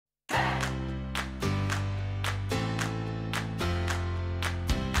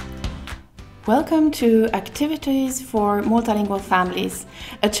Welcome to Activities for Multilingual Families,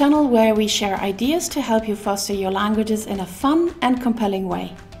 a channel where we share ideas to help you foster your languages in a fun and compelling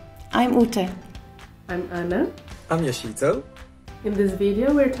way. I'm Ute. I'm Anna. I'm Yoshito. In this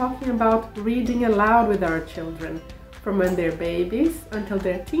video we're talking about reading aloud with our children, from when they're babies until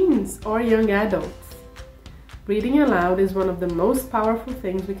they're teens or young adults. Reading aloud is one of the most powerful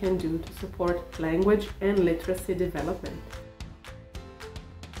things we can do to support language and literacy development.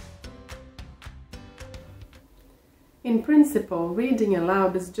 In principle, reading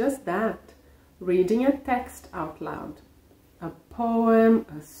aloud is just that, reading a text out loud. A poem,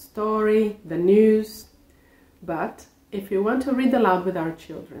 a story, the news. But if you want to read aloud with our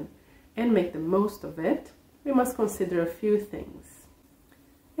children and make the most of it, we must consider a few things.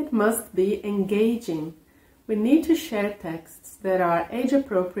 It must be engaging. We need to share texts that are age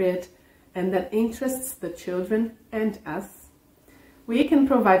appropriate and that interests the children and us. We can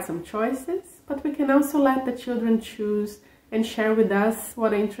provide some choices, but we can also let the children choose and share with us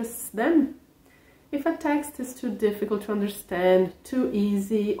what interests them. If a text is too difficult to understand, too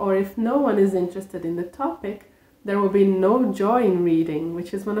easy, or if no one is interested in the topic, there will be no joy in reading,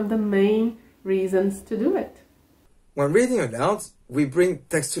 which is one of the main reasons to do it. When reading aloud, we bring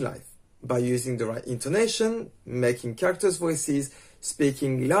text to life by using the right intonation, making characters' voices,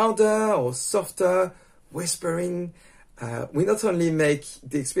 speaking louder or softer, whispering. We not only make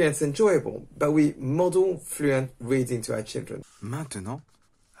the experience enjoyable, but we model fluent reading to our children. Maintenant,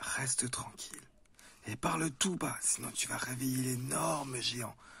 reste tranquille et parle tout bas, sinon tu vas réveiller l'énorme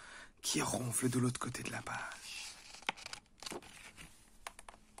géant qui ronfle de l'autre côté de la page.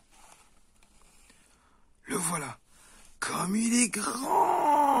 Le voilà, comme il est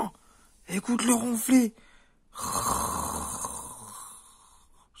grand! Écoute-le ronfler.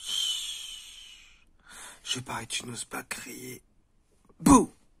 Je parie que tu n'oses pas crier. Bouh!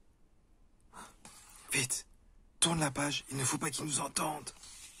 Vite, tourne la page, il ne faut pas qu'il nous entende.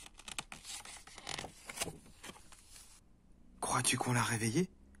 Crois-tu qu'on l'a réveillé?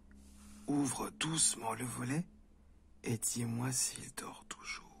 Ouvre doucement le volet et dis-moi s'il dort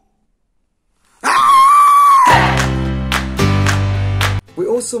toujours. We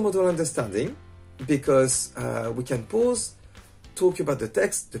also model understanding because we can pause, talk about the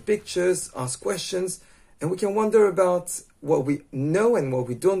text, the pictures, ask questions, and we can wonder about what we know and what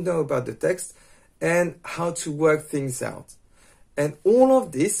we don't know about the text and how to work things out. And all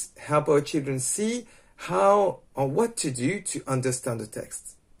of this help our children see how or what to do to understand the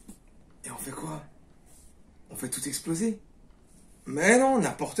text. Et on fait quoi? On fait tout exploser? Mais non,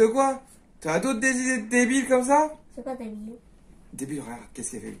 n'importe quoi! T'as d'autres des idées débiles comme ça? C'est quoi débile? Débile, regarde,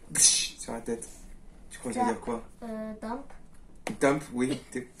 qu'est-ce qu'il y avait sur la tête? Tu crois que ça veut dire quoi? Dump. Dump, oui.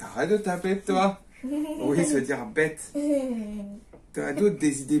 T'arrêtes de taper, toi? Oui, ça veut dire bête. T'as d'autres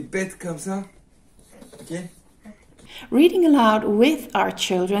des idées bêtes comme ça? Ok? Reading aloud with our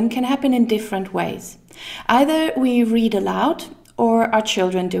children can happen in different ways. Either we read aloud, or our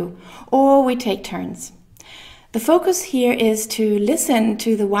children do, or we take turns. The focus here is to listen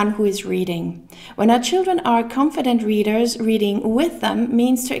to the one who is reading. When our children are confident readers, reading with them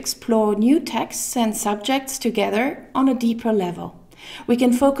means to explore new texts and subjects together on a deeper level. We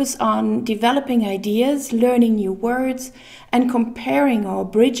can focus on developing ideas, learning new words, and comparing or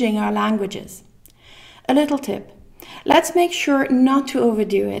bridging our languages. A little tip. Let's make sure not to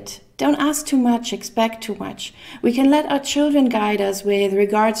overdo it. Don't ask too much, expect too much. We can let our children guide us with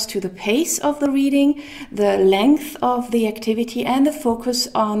regards to the pace of the reading, the length of the activity, and the focus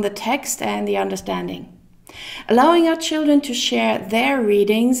on the text and the understanding. Allowing our children to share their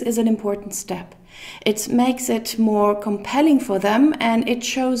readings is an important step. It makes it more compelling for them, and it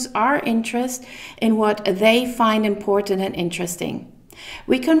shows our interest in what they find important and interesting.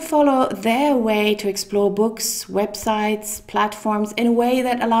 We can follow their way to explore books, websites, platforms in a way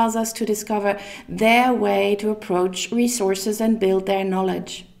that allows us to discover their way to approach resources and build their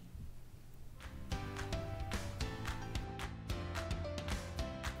knowledge.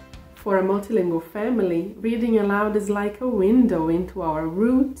 For a multilingual family, reading aloud is like a window into our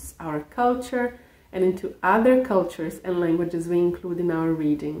roots, our culture, and into other cultures and languages we include in our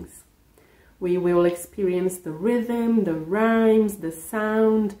readings. We will experience the rhythm, the rhymes, the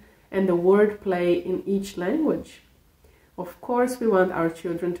sound, and the wordplay in each language. Of course, we want our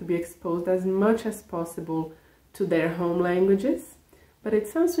children to be exposed as much as possible to their home languages, but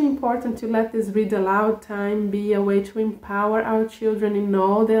it's also important to let this read aloud time be a way to empower our children in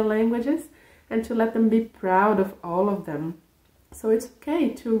all their languages and to let them be proud of all of them. So it's okay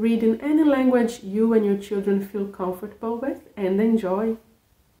to read in any language you and your children feel comfortable with and enjoy.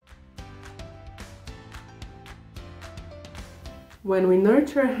 When we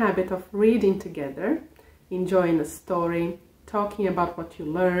nurture a habit of reading together, enjoying a story, talking about what you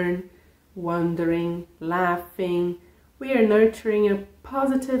learn, wondering, laughing, we are nurturing a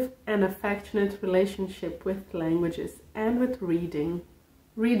positive and affectionate relationship with languages and with reading.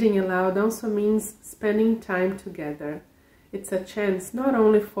 Reading aloud also means spending time together. It's a chance not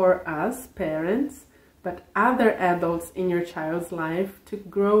only for us, parents, but other adults in your child's life to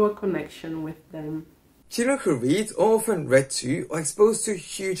grow a connection with them. Children who read are often read to or exposed to a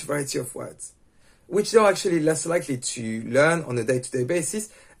huge variety of words, which they are actually less likely to learn on a day-to-day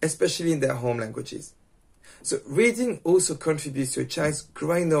basis, especially in their home languages. So reading also contributes to a child's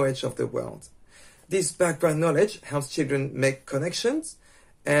growing knowledge of the world. This background knowledge helps children make connections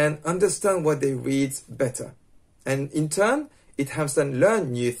and understand what they read better. And in turn, it helps them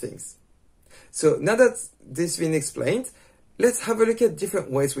learn new things. So now that this has been explained, let's have a look at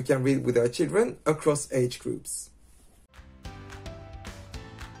different ways we can read with our children across age groups.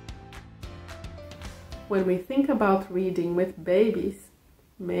 When we think about reading with babies,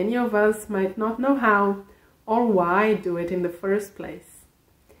 many of us might not know how or why do it in the first place.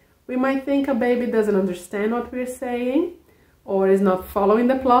 We might think a baby doesn't understand what we're saying or is not following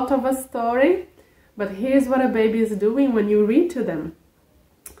the plot of a story, but here's what a baby is doing when you read to them.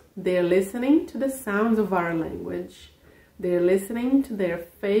 They're listening to the sounds of our language. They're listening to their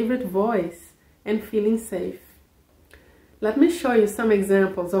favorite voice and feeling safe. Let me show you some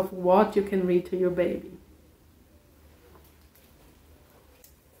examples of what you can read to your baby.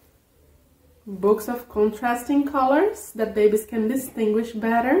 Books of contrasting colors that babies can distinguish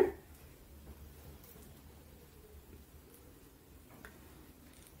better.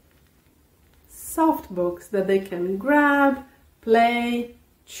 Soft books that they can grab, play,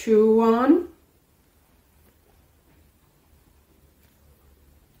 chew on.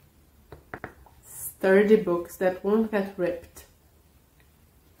 Sturdy books that won't get ripped.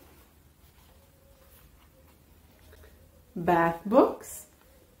 Bath books.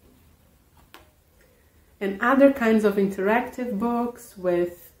 And other kinds of interactive books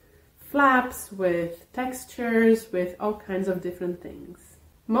with flaps, with textures, with all kinds of different things.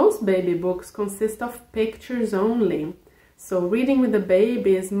 Most baby books consist of pictures only, so reading with the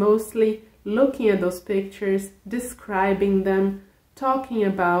baby is mostly looking at those pictures, describing them, talking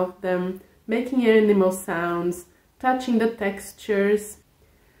about them, making animal sounds, touching the textures.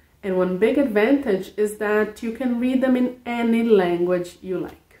 And one big advantage is that you can read them in any language you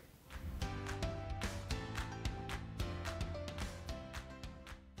like.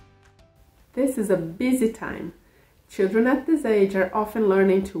 This is a busy time. Children at this age are often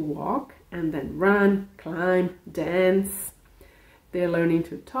learning to walk and then run, climb, dance. They're learning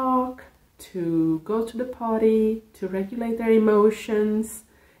to talk, to go to the potty, to regulate their emotions,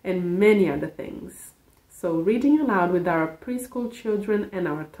 and many other things. So reading aloud with our preschool children and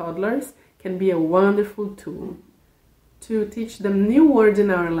our toddlers can be a wonderful tool to teach them new words in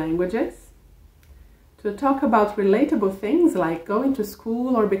our languages, to talk about relatable things like going to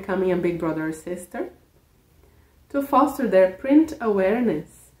school or becoming a big brother or sister, to foster their print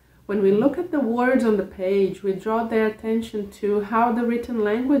awareness. When we look at the words on the page, we draw their attention to how the written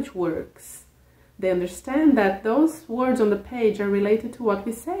language works. They understand that those words on the page are related to what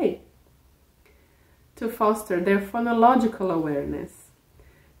we say. To foster their phonological awareness.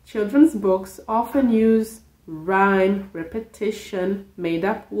 Children's books often use rhyme, repetition,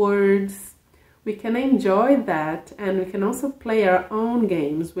 made-up words. We can enjoy that, and we can also play our own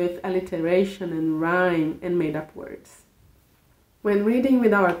games with alliteration and rhyme and made-up words. When reading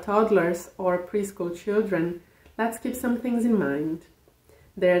with our toddlers or preschool children, let's keep some things in mind.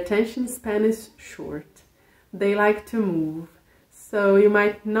 Their attention span is short. They like to move, so you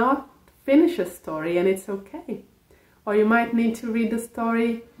might not finish a story and it's okay. Or you might need to read the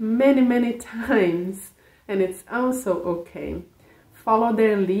story many times and it's also okay. Follow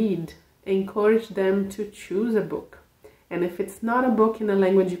their lead. Encourage them to choose a book. And if it's not a book in a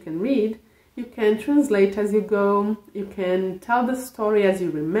language you can read, you can translate as you go. You can tell the story as you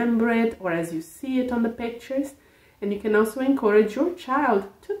remember it or as you see it on the pictures. And you can also encourage your child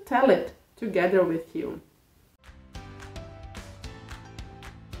to tell it together with you.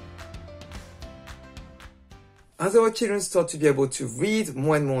 As our children start to be able to read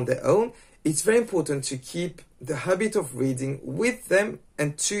more and more on their own, it's very important to keep the habit of reading with them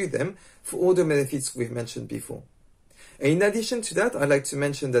and to them for all the benefits we've mentioned before. And in addition to that, I'd like to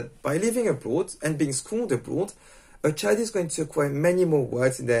mention that by living abroad and being schooled abroad, a child is going to acquire many more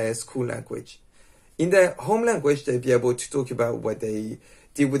words in their school language. In their home language, they'll be able to talk about what they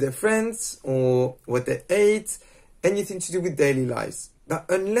did with their friends or what they ate, anything to do with daily lives. But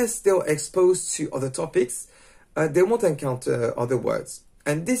unless they're exposed to other topics, they won't encounter other words.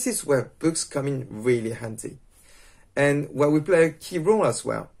 And this is where books come in really handy, and where we play a key role as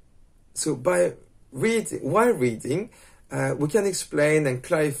well. So while reading, we can explain and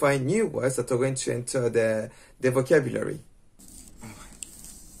clarify new words that are going to enter their vocabulary.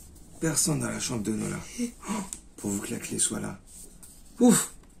 Personne dans la chambre de Nola. Oh, pourvu que la clé soit là.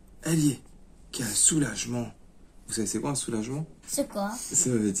 Ouf, elle y est. Quel soulagement. Vous savez c'est quoi un soulagement? C'est quoi? Ça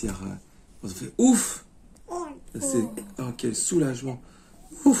veut dire... on se fait ouf. C'est... Oh, quel soulagement.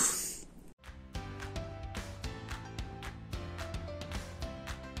 Ouf.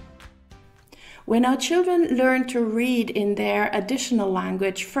 When our children learn to read in their additional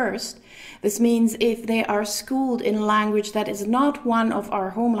language first, this means if they are schooled in a language that is not one of our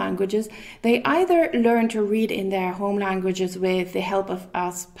home languages, they either learn to read in their home languages with the help of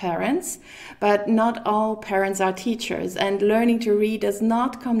us parents, but not all parents are teachers, and learning to read does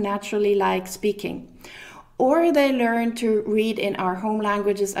not come naturally like speaking. Or they learn to read in our home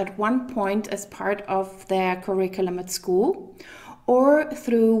languages at one point as part of their curriculum at school, or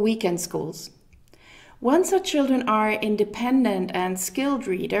through weekend schools. Once our children are independent and skilled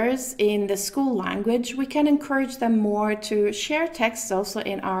readers in the school language, we can encourage them more to share texts also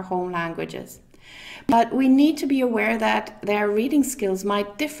in our home languages. But we need to be aware that their reading skills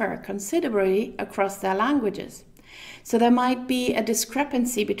might differ considerably across their languages. So there might be a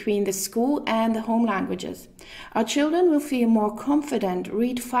discrepancy between the school and the home languages. Our children will feel more confident,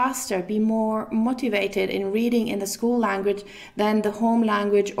 read faster, be more motivated in reading in the school language than the home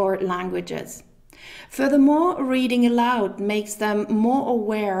language or languages. Furthermore, reading aloud makes them more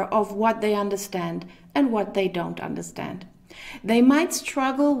aware of what they understand and what they don't understand. They might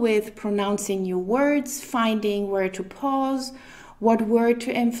struggle with pronouncing new words, finding where to pause, what word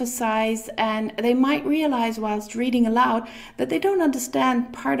to emphasize, and they might realize whilst reading aloud that they don't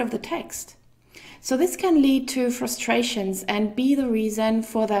understand part of the text. So this can lead to frustrations and be the reason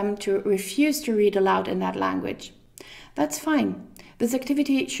for them to refuse to read aloud in that language. That's fine. This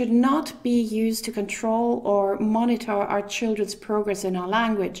activity should not be used to control or monitor our children's progress in our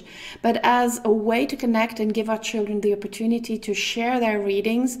language, but as a way to connect and give our children the opportunity to share their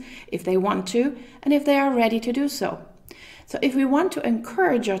readings if they want to, and if they are ready to do so. So if we want to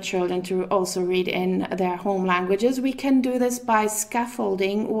encourage our children to also read in their home languages, we can do this by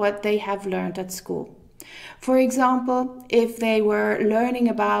scaffolding what they have learned at school. For example, if they were learning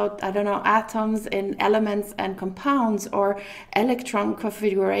about, atoms in elements and compounds, or electron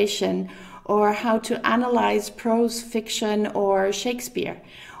configuration, or how to analyze prose fiction or Shakespeare,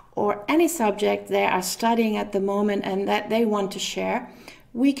 or any subject they are studying at the moment and that they want to share,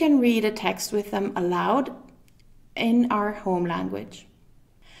 we can read a text with them aloud in our home language.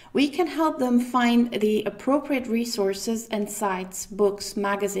 We can help them find the appropriate resources and sites, books,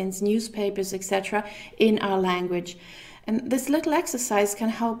 magazines, newspapers, etc. in our language. And this little exercise can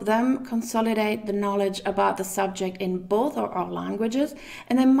help them consolidate the knowledge about the subject in both of our languages,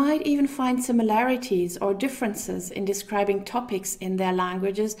 and they might even find similarities or differences in describing topics in their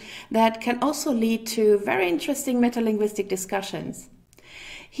languages that can also lead to very interesting metalinguistic discussions.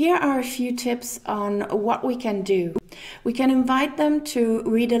 Here are a few tips on what we can do. We can invite them to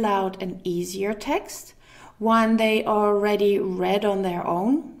read aloud an easier text, one they already read on their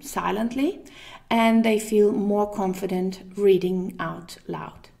own, silently, and they feel more confident reading out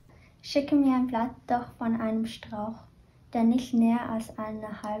loud. Schicke mir ein Blatt doch von einem Strauch, der nicht näher als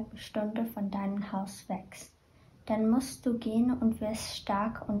eine halbe Stunde von deinem Haus wächst. Dann musst du gehen und wirst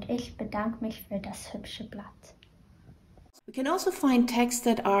stark, und ich bedanke mich für das hübsche Blatt. We can also find texts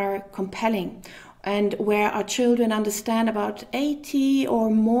that are compelling and where our children understand about 80% or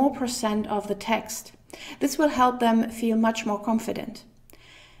more of the text. This will help them feel much more confident.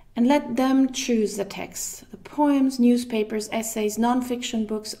 And let them choose the texts, the poems, newspapers, essays, non-fiction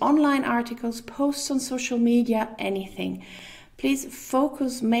books, online articles, posts on social media, anything. Please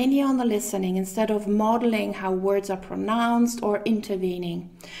focus mainly on the listening instead of modeling how words are pronounced or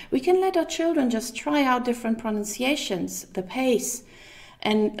intervening. We can let our children just try out different pronunciations, the pace,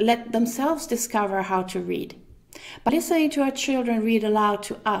 and let themselves discover how to read. By listening to our children read aloud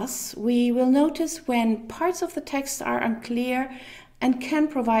to us, we will notice when parts of the text are unclear and can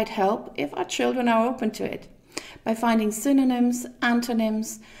provide help if our children are open to it. By finding synonyms,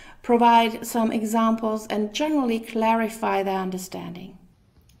 antonyms, provide some examples and generally clarify their understanding.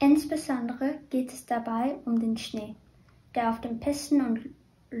 Insbesondere geht es dabei den Schnee, der auf den Pisten und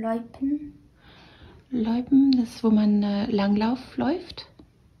Loipen. Loipen, das ist, wo man Langlauf läuft?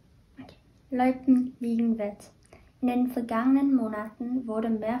 Okay. Loipen liegen wird. In den vergangenen Monaten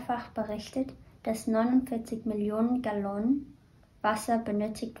wurde mehrfach berichtet, dass 49 Millionen Gallonen Wasser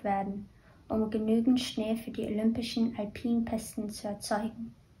benötigt werden, genügend Schnee für die olympischen Alpinpisten zu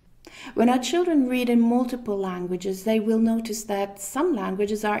erzeugen. When our children read in multiple languages, they will notice that some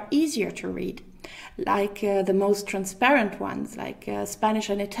languages are easier to read, like the most transparent ones, like Spanish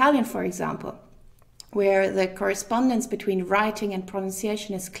and Italian, for example, where the correspondence between writing and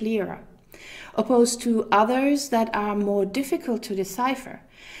pronunciation is clearer, opposed to others that are more difficult to decipher,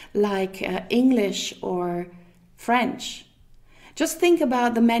 like English or French. Just think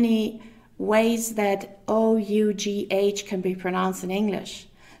about the many ways that O-U-G-H can be pronounced in English.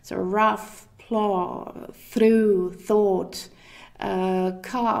 So rough, plow, through, thought,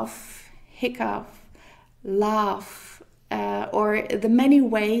 cough, hiccup, laugh, or the many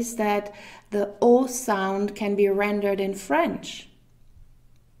ways that the O sound can be rendered in French.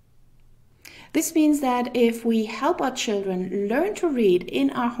 This means that if we help our children learn to read in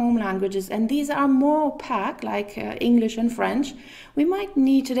our home languages, and these are more opaque, like English and French, we might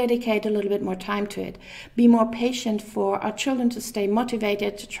need to dedicate a little bit more time to it. Be more patient for our children to stay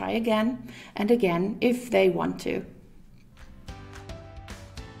motivated to try again and again if they want to.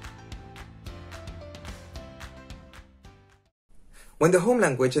 When the home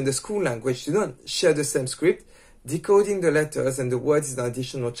language and the school language do not share the same script, decoding the letters and the words is an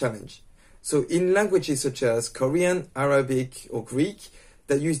additional challenge. So in languages such as Korean, Arabic or Greek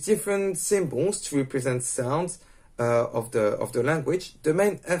that use different symbols to represent sounds of the language, the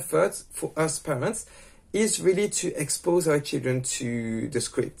main effort for us parents is really to expose our children to the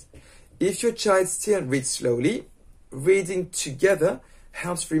script. If your child still reads slowly, reading together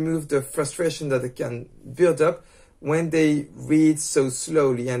helps remove the frustration that they can build up when they read so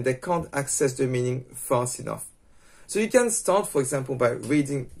slowly and they can't access the meaning fast enough. So you can start, for example, by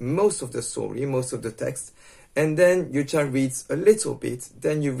reading most of the story, most of the text, and then your child reads a little bit,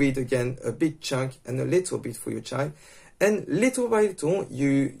 then you read again a big chunk and a little bit for your child, and little by little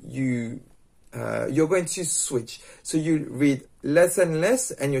you're going to switch. So you read less and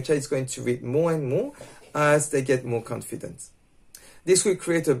less, and your child is going to read more and more as they get more confident. This will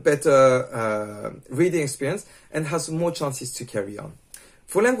create a better reading experience and has more chances to carry on.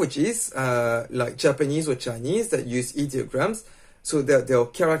 For languages like Japanese or Chinese that use ideograms, so there are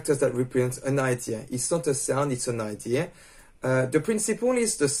characters that represent an idea. It's not a sound, it's an idea. The principle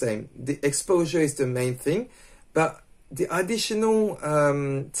is the same. The exposure is the main thing, but the additional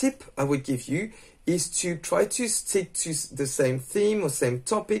tip I would give you is to try to stick to the same theme or same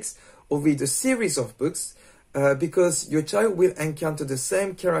topics or read a series of books because your child will encounter the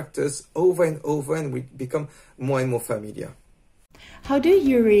same characters over and over and will become more and more familiar. How do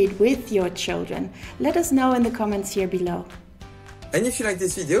you read with your children? Let us know in the comments here below. And if you like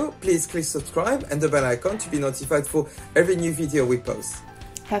this video, please click subscribe and the bell icon to be notified for every new video we post.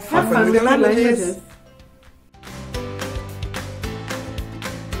 Have fun with with your languages! languages.